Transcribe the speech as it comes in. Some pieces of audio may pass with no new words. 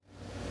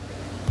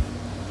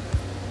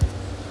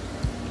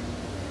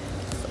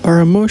Are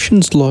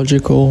emotions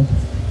logical?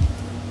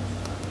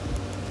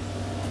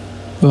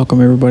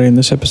 Welcome, everybody. In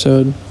this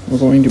episode, we're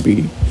going to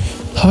be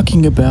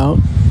talking about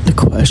the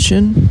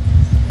question,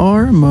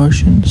 are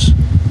emotions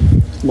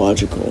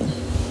logical?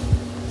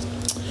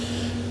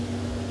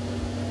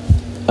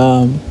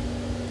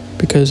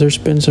 Because there's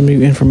been some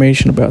new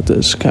information about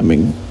this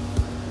coming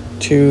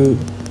to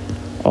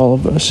all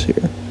of us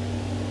here.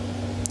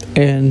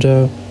 And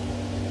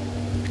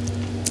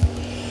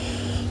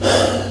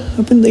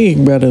I've been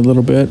thinking about it a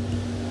little bit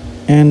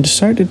and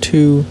decided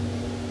to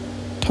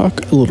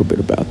talk a little bit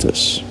about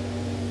this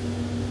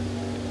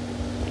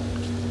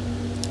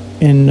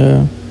in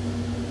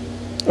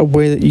a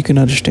way that you can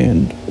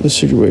understand the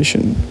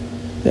situation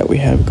that we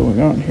have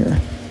going on here.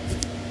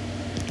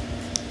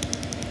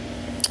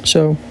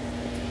 So,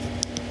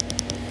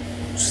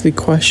 it's the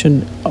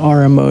question,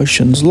 are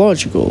emotions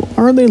logical?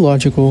 Are they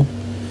logical?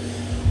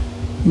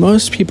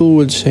 Most people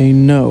would say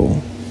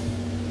no,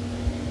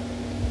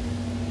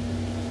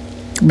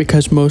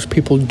 because most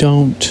people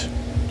don't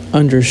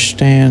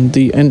understand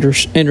the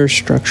inner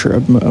structure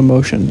of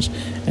emotions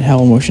and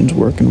how emotions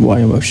work and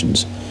why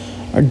emotions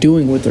are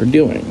doing what they're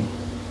doing.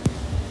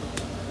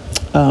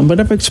 But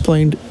I've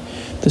explained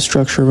the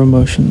structure of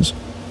emotions,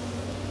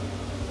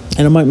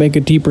 and I might make a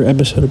deeper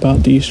episode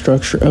about the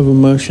structure of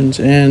emotions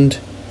and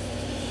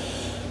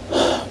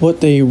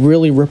what they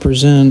really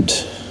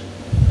represent.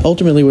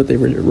 Ultimately, what they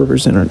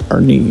represent are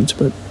our needs,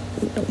 but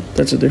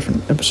that's a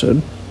different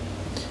episode.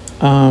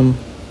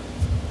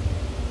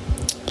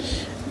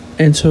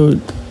 And so,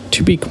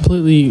 to be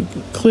completely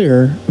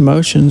clear,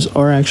 emotions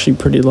are actually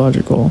pretty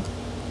logical,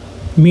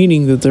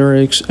 meaning that there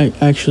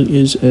actually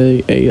is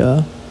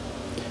a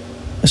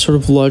sort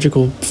of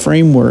logical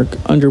framework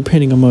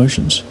underpinning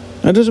emotions.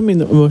 That doesn't mean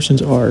that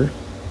emotions are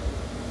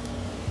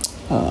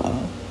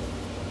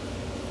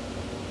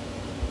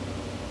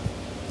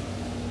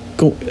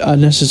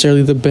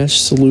necessarily the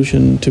best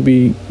solution to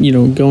be,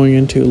 going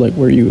into, like,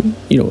 where you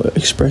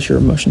express your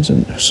emotions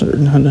in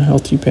certain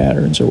unhealthy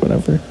patterns or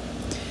whatever.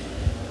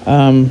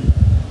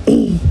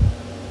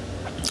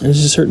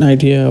 There's a certain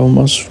idea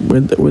almost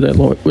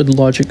with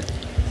logic,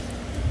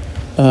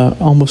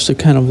 almost a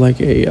kind of like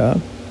a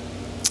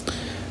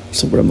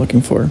what's the word I'm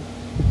looking for?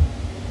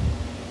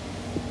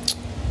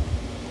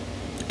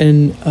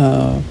 An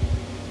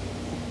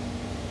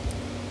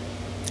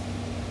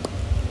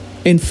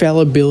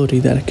infallibility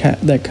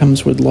that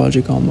comes with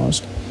logic.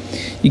 Almost,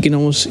 you can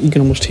almost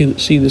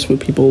see this with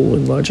people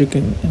with logic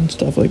and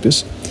stuff like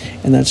this,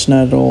 and that's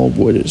not at all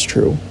what is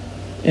true.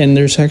 And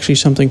there's actually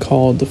something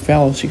called the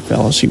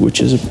fallacy,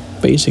 which is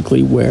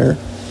basically where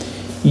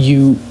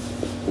you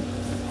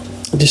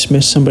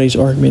dismiss somebody's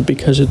argument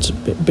because it's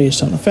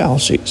based on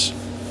fallacies,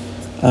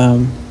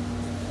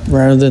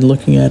 rather than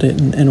looking at it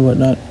and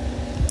whatnot.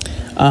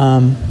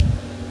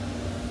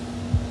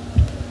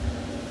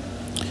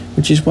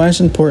 Which is why it's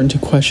important to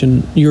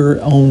question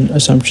your own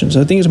assumptions.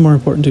 I think it's more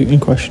important to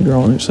question your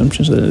own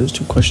assumptions than it is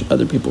to question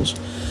other people's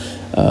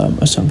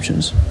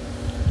assumptions.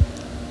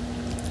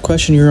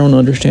 Question your own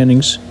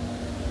understandings.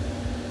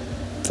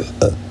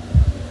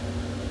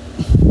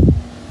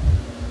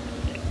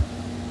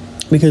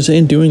 Because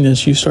in doing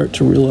this, you start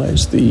to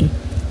realize the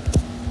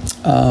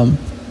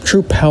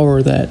true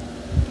power that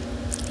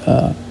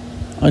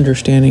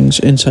understandings,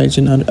 insights,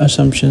 and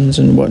assumptions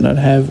and whatnot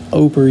have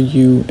over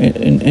you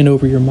and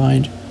over your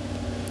mind.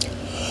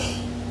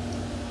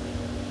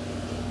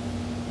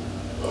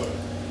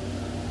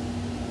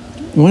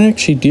 I want to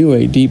actually do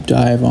a deep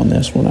dive on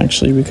this one,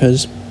 actually,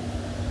 because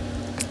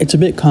it's a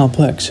bit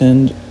complex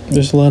and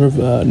there's a lot of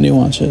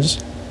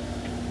nuances.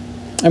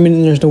 I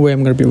mean, there's no way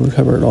I'm going to be able to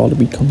cover it all, to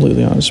be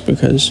completely honest,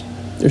 because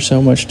there's so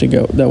much to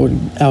go I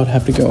would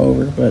have to go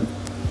over. But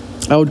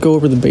I would go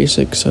over the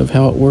basics of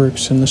how it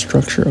works and the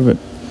structure of it.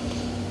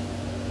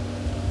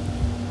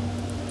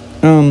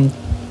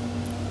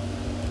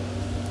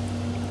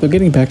 But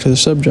getting back to the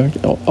subject,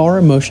 are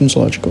emotions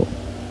logical?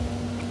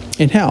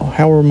 And how?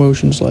 How are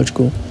emotions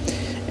logical?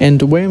 And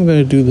the way I'm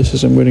going to do this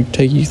is I'm going to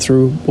take you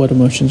through what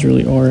emotions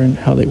really are and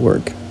how they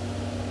work.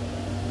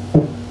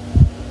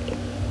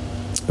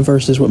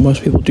 Versus what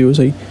most people do is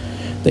they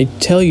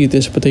tell you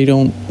this, but they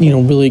don't,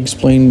 really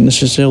explain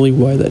necessarily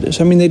why that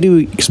is. I mean, they do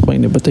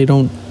explain it, but they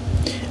don't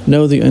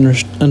know the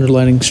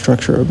underlying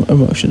structure of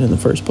emotion in the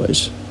first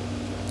place.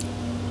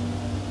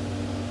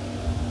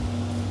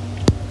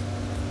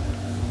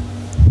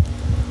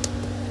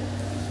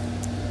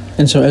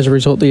 And so as a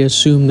result, they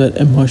assume that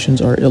emotions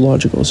are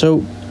illogical.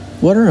 So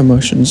what are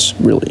emotions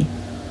really?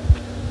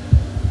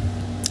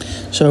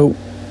 So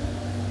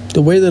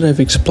the way that I've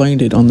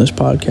explained it on this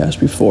podcast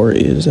before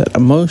is that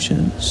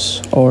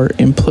emotions are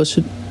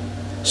implicit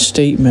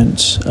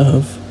statements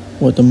of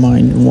what the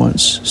mind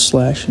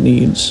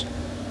wants/needs.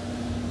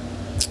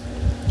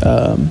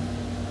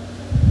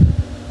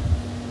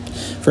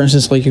 For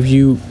instance, like if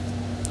you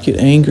get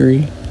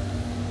angry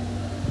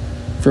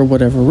for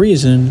whatever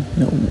reason,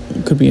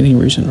 it could be any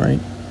reason, right?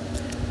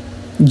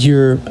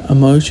 Your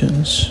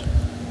emotions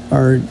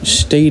are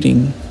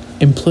stating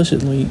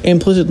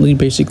implicitly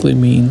basically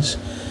means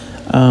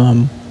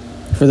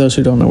For those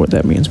who don't know what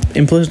that means,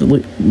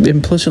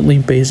 implicitly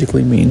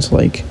basically means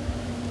like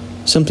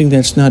something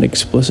that's not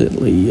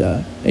explicitly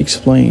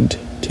explained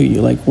to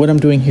you. Like what I'm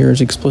doing here is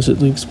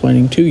explicitly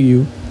explaining to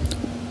you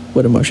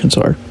what emotions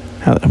are,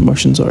 how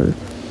emotions are.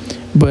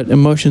 But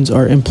emotions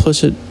are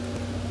implicit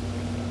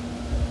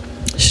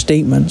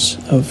statements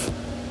of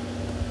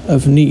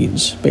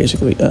needs,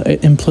 basically.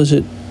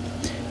 Implicit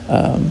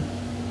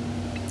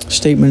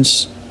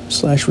statements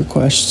 /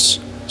 requests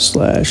 /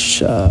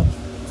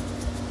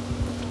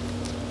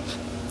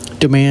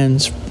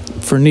 demands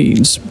for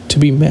needs to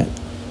be met,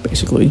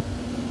 basically.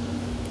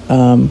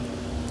 And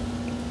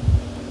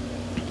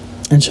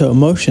so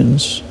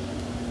emotions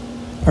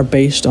are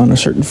based on a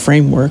certain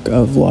framework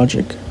of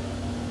logic.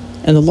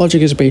 And the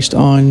logic is based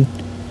on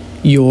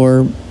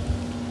your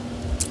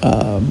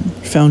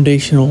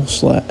foundational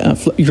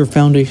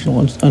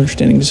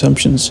understanding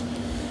assumptions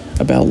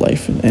about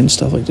life and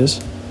stuff like this.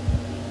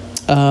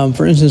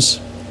 For instance,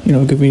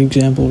 I'll give you an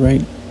example,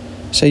 right?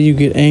 Say you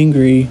get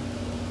angry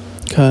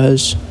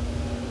because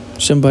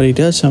somebody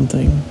does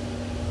something.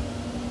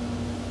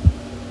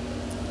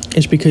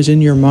 It's because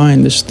in your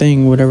mind, this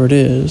thing, whatever it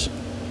is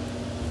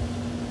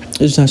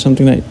not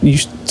something that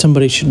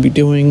somebody should be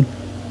doing,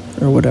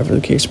 or whatever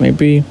the case may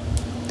be.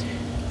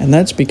 And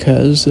that's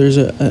because there's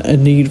a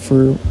need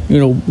for,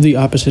 the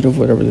opposite of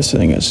whatever this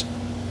thing is.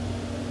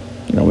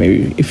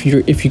 Maybe if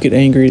you get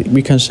angry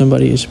because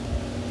somebody is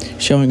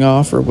showing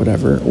off or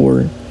whatever,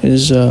 or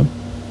is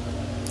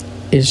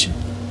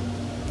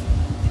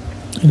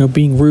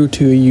being rude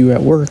to you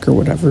at work or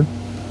whatever,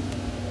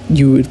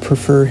 you would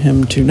prefer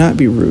him to not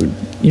be rude.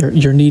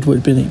 Your need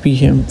would be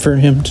for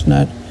him to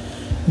not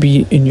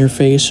be in your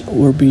face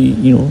or be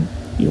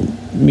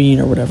mean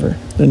or whatever.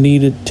 The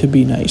needed to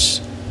be nice,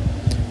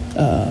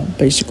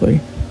 basically.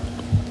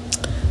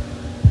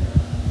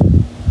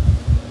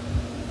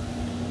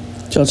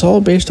 So it's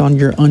all based on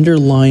your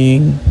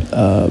underlying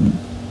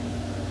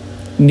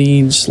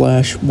needs /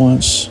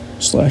 wants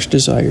 /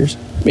 desires.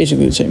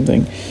 Basically the same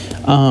thing,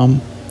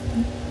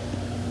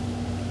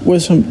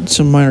 with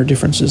some minor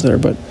differences there.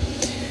 But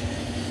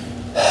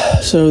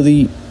so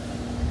the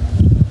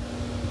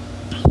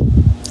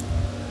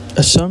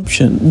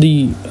assumption,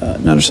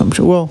 not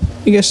assumption. Well,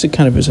 I guess it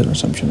kind of is an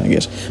assumption, I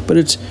guess. But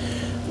it's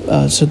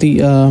so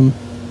the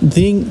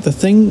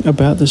thing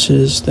about this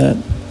is that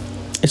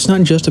it's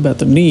not just about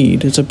the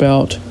need. It's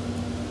about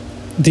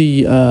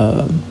the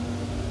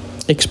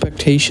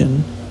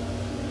expectation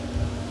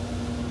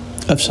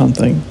of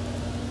something,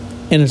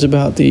 and it's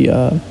about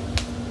the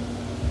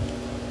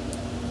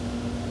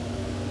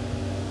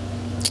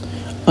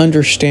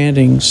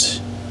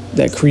understandings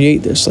that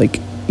create this,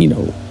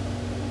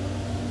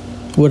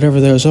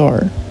 whatever those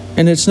are.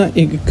 And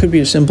it could be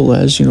as simple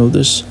as,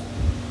 this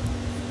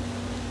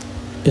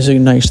is a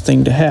nice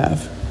thing to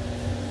have,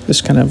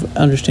 this kind of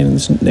understanding,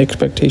 this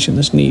expectation,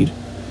 this need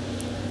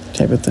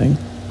type of thing.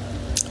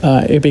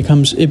 It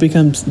becomes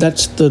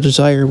that's the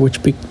desire, which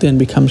then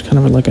becomes kind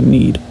of like a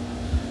need.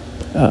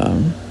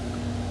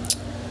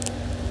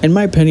 In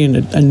my opinion,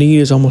 a need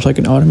is almost like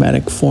an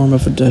automatic form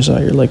of a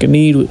desire. Like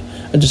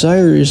a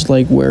desire is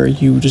like where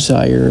you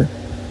desire,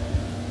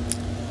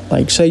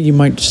 like say you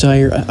might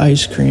desire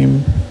ice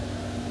cream,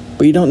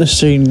 but you don't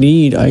necessarily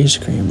need ice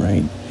cream,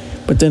 right?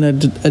 But then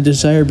a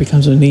desire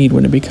becomes a need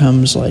when it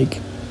becomes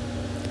like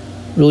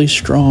really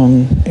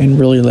strong and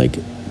really like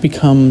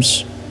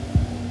becomes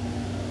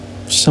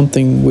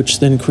something which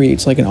then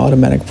creates like an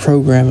automatic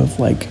program of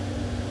like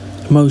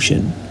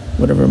emotion,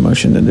 whatever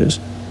emotion it is,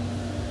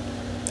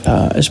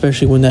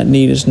 especially when that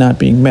need is not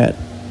being met.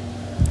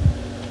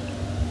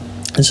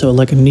 And so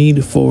like a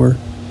need for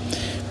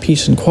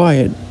peace and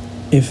quiet,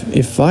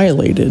 if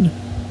violated,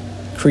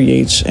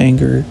 creates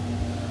anger,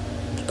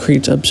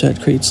 creates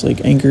upset, creates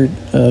like anger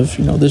of,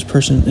 this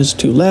person is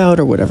too loud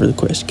or whatever the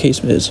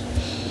case is.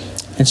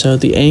 And so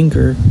the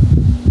anger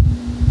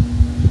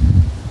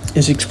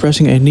is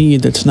expressing a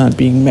need that's not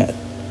being met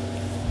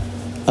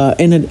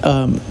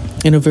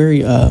in a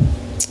very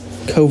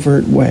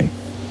covert way.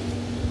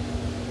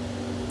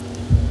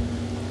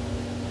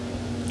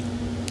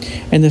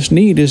 And this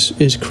need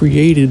is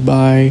created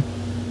by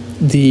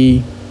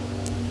the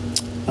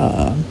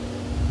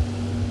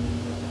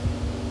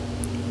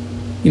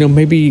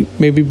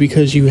maybe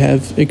because you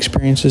have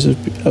experiences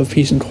of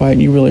peace and quiet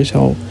and you realize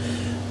how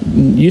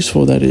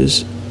useful that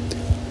is.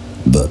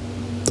 But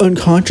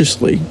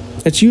unconsciously,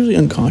 it's usually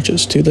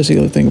unconscious too. That's the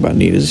other thing about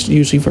need, is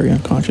usually very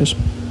unconscious.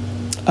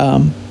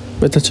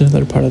 But that's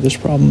another part of this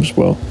problem as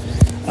well.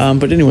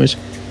 But anyways,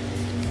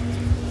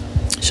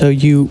 so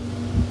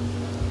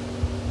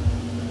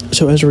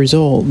as a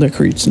result, that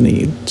creates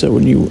need. So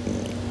when you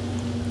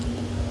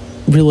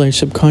realize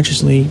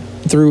subconsciously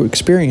through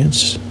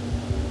experience,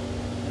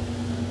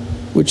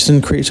 which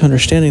then creates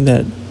understanding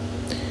that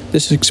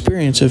this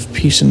experience of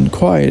peace and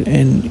quiet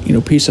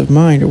and peace of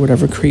mind or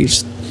whatever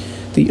creates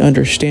the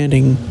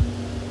understanding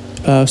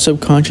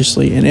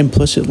subconsciously and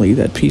implicitly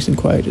that peace and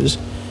quiet is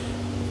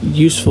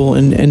useful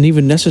and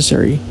even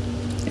necessary.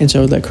 And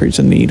so that creates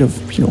a need of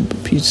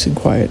peace and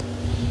quiet.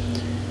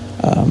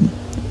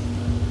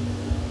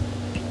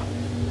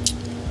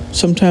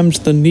 sometimes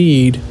the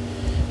need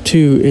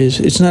to is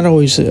it's not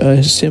always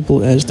as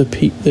simple as the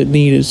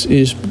need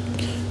is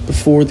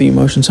before the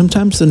emotion.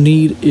 Sometimes the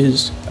need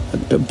is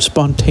a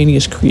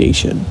spontaneous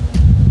creation,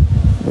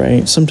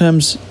 right?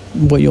 Sometimes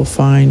what you'll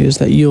find is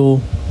that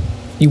you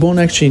won't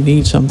actually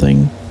need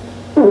something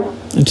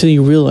until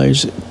you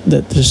realize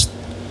that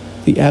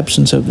the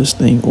absence of this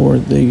thing, or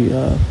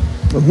the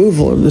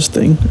removal of this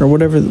thing, or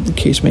whatever the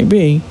case may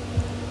be,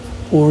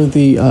 or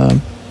the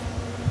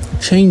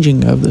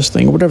changing of this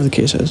thing, or whatever the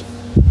case is,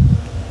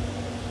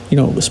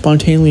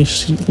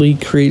 spontaneously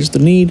creates the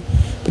need,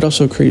 but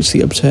also creates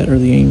the upset or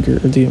the anger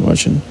or the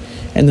emotion,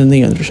 and then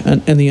the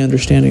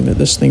understanding that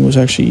this thing was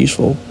actually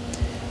useful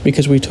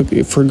because we took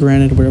it for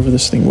granted, whatever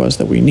this thing was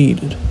that we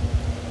needed,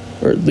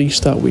 or at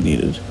least thought we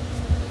needed.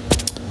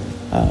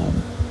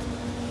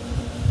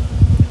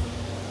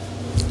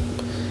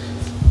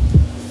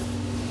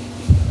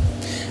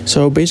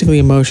 So basically,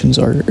 emotions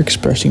are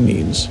expressing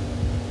needs.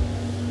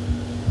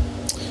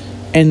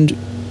 And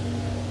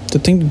the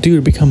thing to do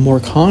to become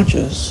more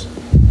conscious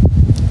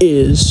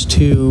is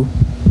to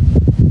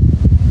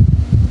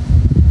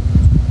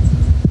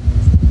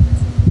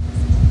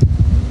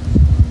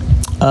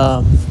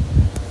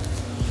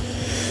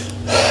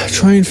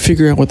try and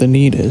figure out what the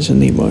need is in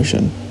the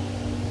emotion,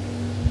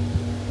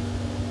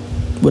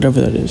 whatever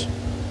that is,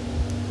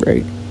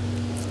 right?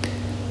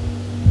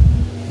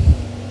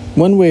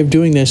 One way of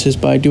doing this is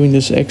by doing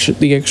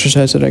the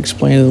exercise that I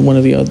explained in one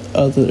of the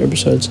other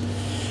episodes,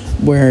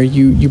 where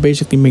you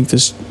basically make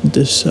this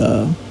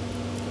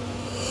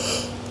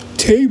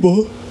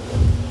table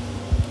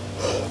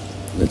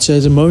that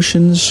says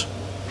emotions,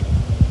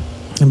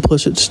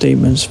 implicit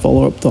statements,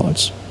 follow-up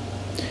thoughts,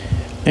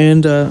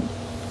 and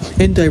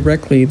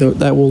indirectly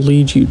that will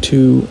lead you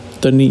to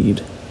the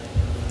need.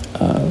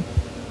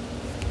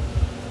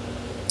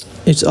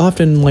 It's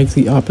often like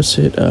the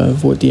opposite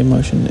of what the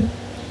emotion is,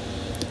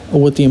 or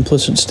what the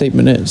implicit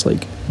statement is,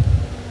 like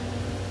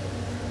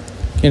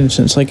in a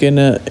sense,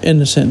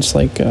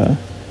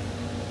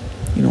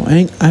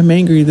 I'm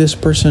angry this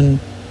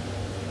person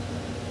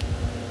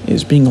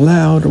is being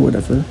loud or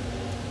whatever.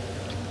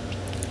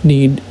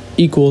 Need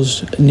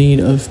equals need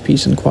of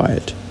peace and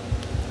quiet.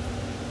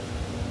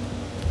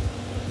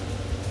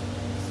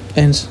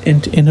 And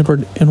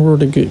in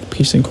order to get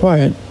peace and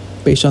quiet,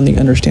 based on the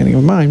understanding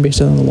of mind,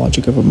 based on the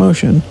logic of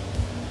emotion,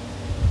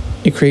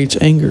 it creates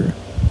anger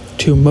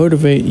to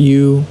motivate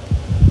you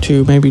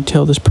to maybe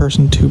tell this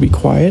person to be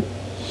quiet,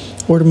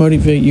 or to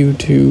motivate you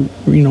to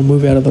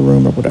move out of the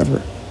room or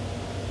whatever.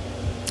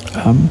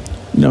 I'm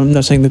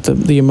not saying that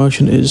the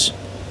emotion is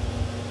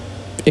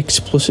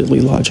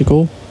explicitly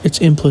logical. It's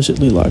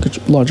implicitly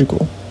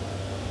logical.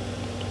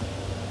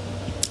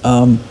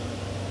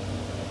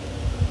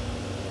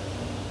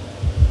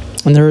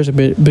 And there is a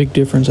big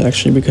difference,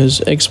 actually,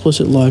 because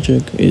explicit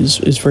logic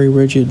is very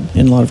rigid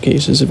in a lot of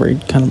cases, very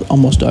kind of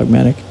almost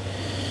dogmatic.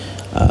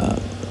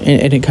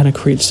 And it kind of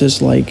creates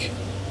this like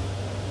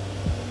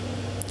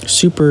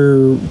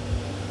super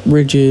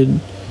rigid,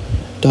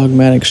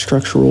 dogmatic,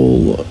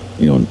 structural,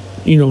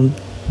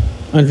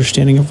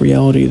 understanding of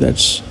reality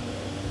that's,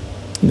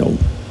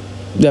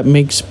 that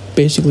makes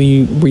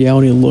basically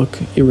reality look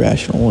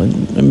irrational,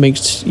 and it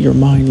makes your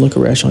mind look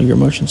irrational, your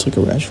emotions look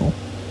irrational.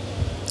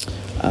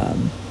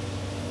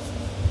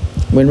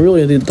 When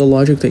really the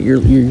logic that you're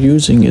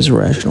using is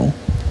rational.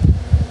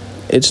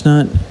 It's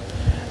not.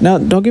 Now,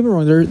 don't get me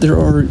wrong. There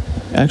are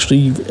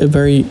actually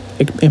very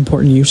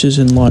important uses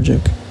in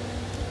logic.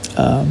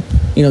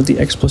 The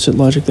explicit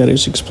logic that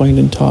is explained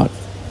and taught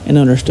and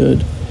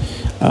understood.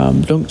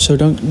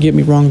 Don't get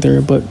me wrong there,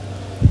 but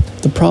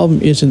the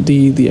problem isn't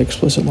the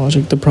explicit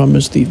logic. The problem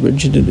is the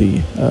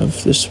rigidity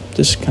of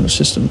this kind of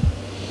system,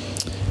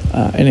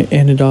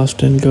 and it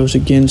often goes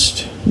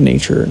against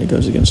nature, and it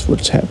goes against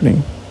what's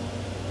happening.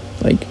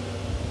 Like,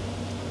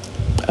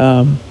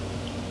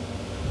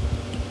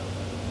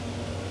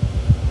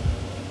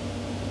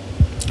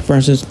 for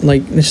instance,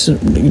 like this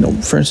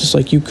is,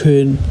 like, you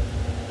could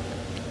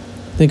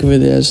think of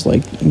it as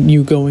like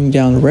you going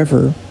down a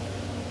river,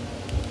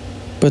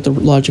 but the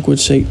logic would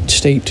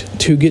state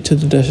to get to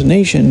the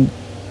destination,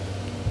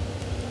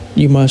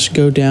 you must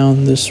go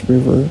down this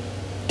river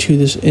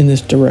in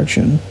this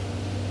direction.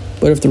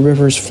 But if the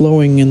river is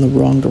flowing in the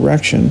wrong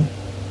direction,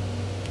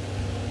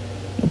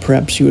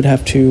 perhaps you would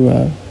have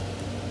to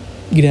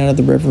get out of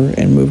the river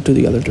and move to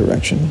the other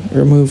direction,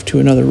 or move to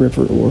another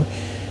river, or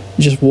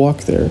just walk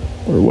there,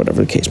 or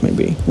whatever the case may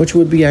be, which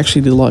would be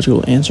actually the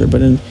logical answer.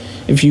 But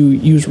if you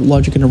use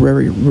logic in a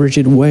very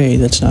rigid way,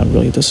 that's not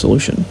really the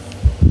solution.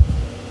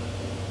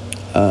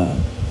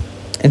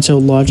 And so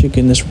logic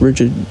in this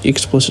rigid,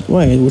 explicit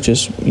way, which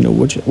is,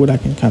 what I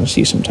can kind of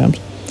see sometimes,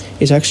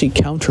 is actually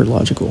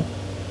counter-logical,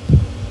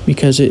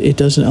 because it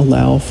doesn't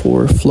allow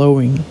for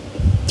flowing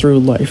through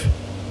life.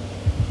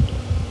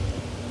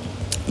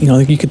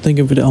 You could think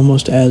of it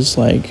almost as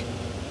like,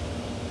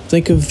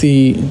 think of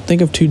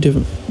two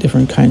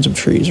different kinds of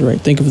trees, right?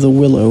 Think of the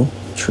willow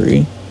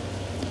tree.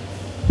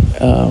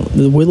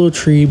 The willow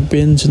tree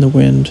bends in the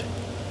wind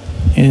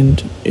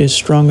and is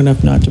strong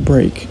enough not to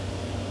break.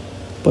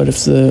 But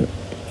if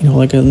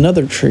like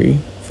another tree,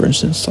 for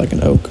instance, like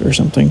an oak or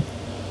something,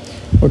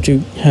 or to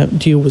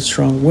deal with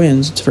strong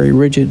winds, it's very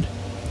rigid,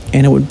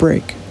 and it would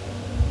break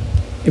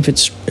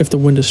if the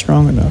wind is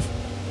strong enough.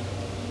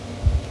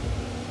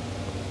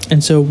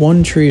 And so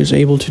one tree is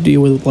able to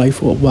deal with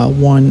life while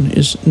one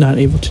is not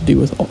able to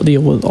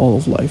deal with all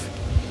of life.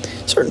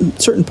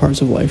 Certain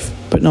parts of life,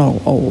 but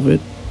not all of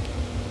it.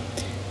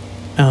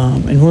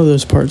 And one of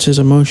those parts is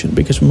emotion,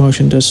 because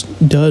emotion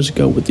does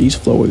go with these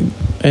flowing,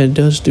 and it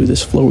does do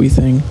this flowy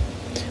thing,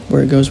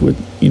 where it goes with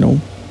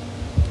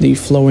the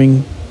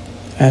flowing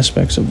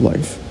aspects of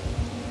life.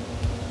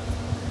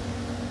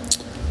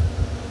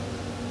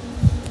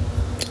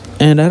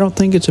 And I don't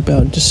think it's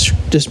about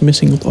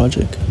dismissing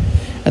logic.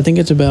 I think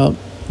it's about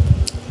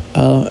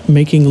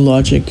making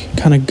logic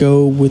kind of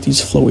go with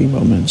these flowy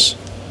moments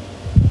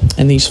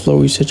and these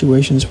flowy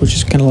situations, which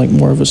is kind of like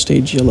more of a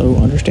stage yellow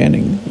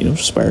understanding,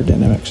 spiral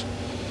dynamics.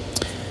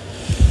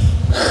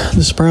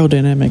 The spiral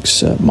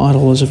dynamics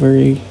model is a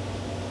very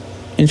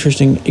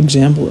interesting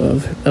example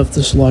of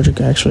this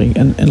logic, actually,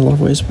 in a lot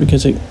of ways,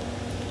 because it,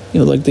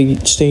 like the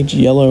stage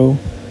yellow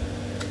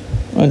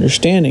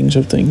understandings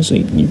of things,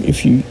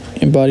 if you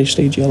embody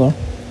stage yellow,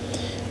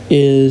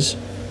 is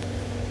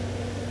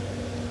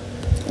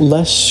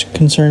less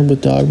concerned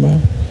with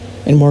dogma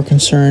and more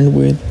concerned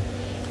with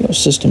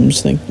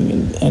systems thinking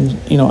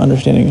and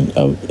understanding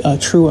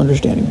of true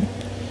understanding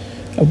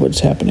of what's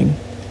happening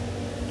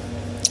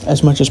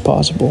as much as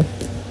possible,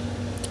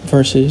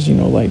 versus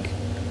like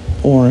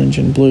orange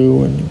and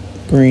blue and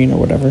green or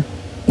whatever,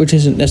 which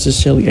isn't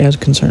necessarily as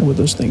concerned with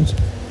those things,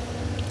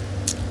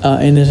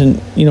 and isn't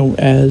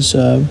as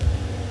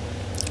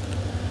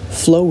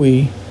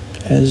flowy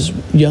as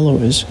yellow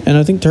is. And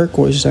I think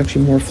turquoise is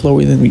actually more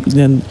flowy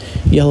than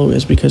yellow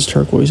is, because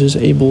turquoise is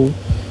able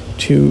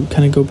to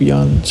kind of go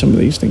beyond some of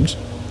these things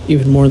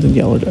even more than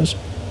yellow does,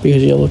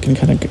 because yellow can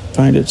kind of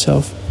find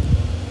itself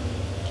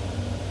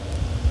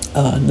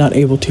not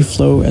able to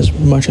flow as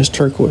much as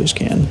turquoise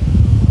can,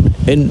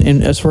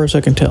 and as far as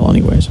I can tell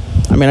anyways.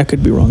 I mean, I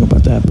could be wrong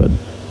about that, but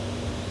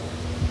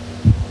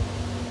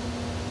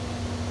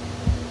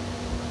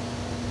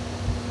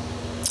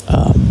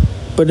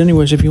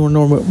anyways, if you want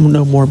to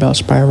know more about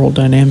spiral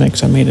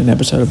dynamics, I made an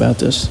episode about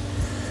this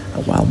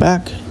a while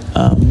back.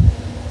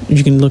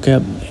 You can look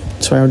up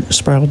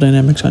spiral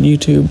dynamics on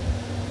YouTube,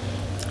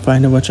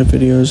 find a bunch of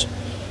videos.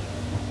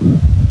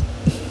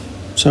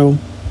 So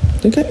I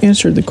think I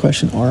answered the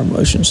question, are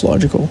emotions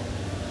logical,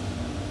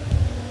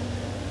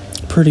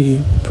 pretty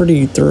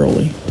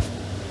thoroughly.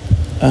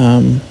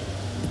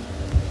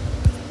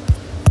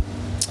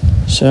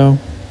 So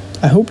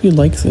I hope you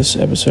like this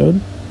episode.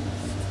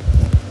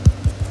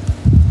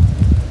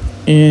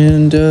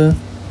 And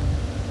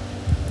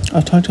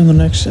I'll talk to you in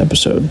the next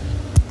episode.